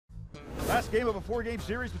Last game of a 4-game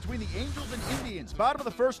series between the Angels and Indians. Bottom of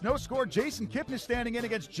the first, no score. Jason Kipnis standing in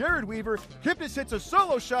against Jared Weaver. Kipnis hits a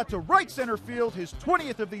solo shot to right center field, his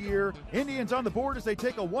 20th of the year. Indians on the board as they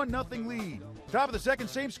take a 1-0 lead. Top of the second,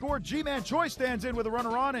 same score. G-Man Choi stands in with a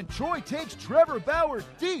runner on, and Choi takes Trevor Bauer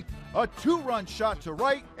deep. A 2-run shot to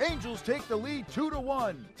right. Angels take the lead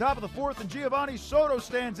 2-1. Top of the fourth, and Giovanni Soto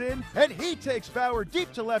stands in, and he takes Bauer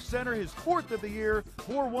deep to left center, his 4th of the year.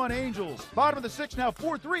 4-1 Angels. Bottom of the sixth now,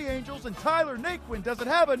 4-3 Angels, and Tyler Naquin doesn't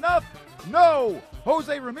have enough. No!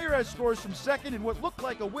 Jose Ramirez scores from second, and what looked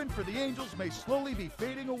like a win for the Angels may slowly be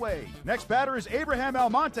fading away. Next batter is Abraham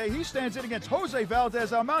Almonte. He stands in against Jose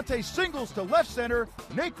Valdez. Almonte singles to left center.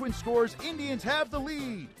 Naquin scores. Indians have the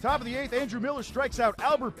lead. Top of the eighth, Andrew Miller strikes out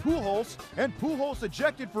Albert Pujols, and Pujols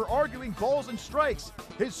ejected for arguing balls and strikes.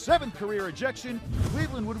 His 7th career ejection.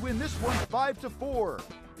 Cleveland would win this one 5-4.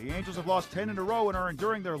 The Angels have lost 10 in a row and are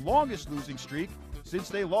enduring their longest losing streak since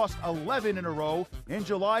they lost 11 in a row in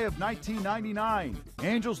July of 1999.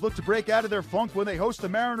 Angels look to break out of their funk when they host the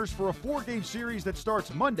Mariners for a 4-game series that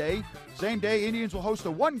starts Monday. Same day, Indians will host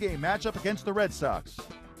a 1-game matchup against the Red Sox.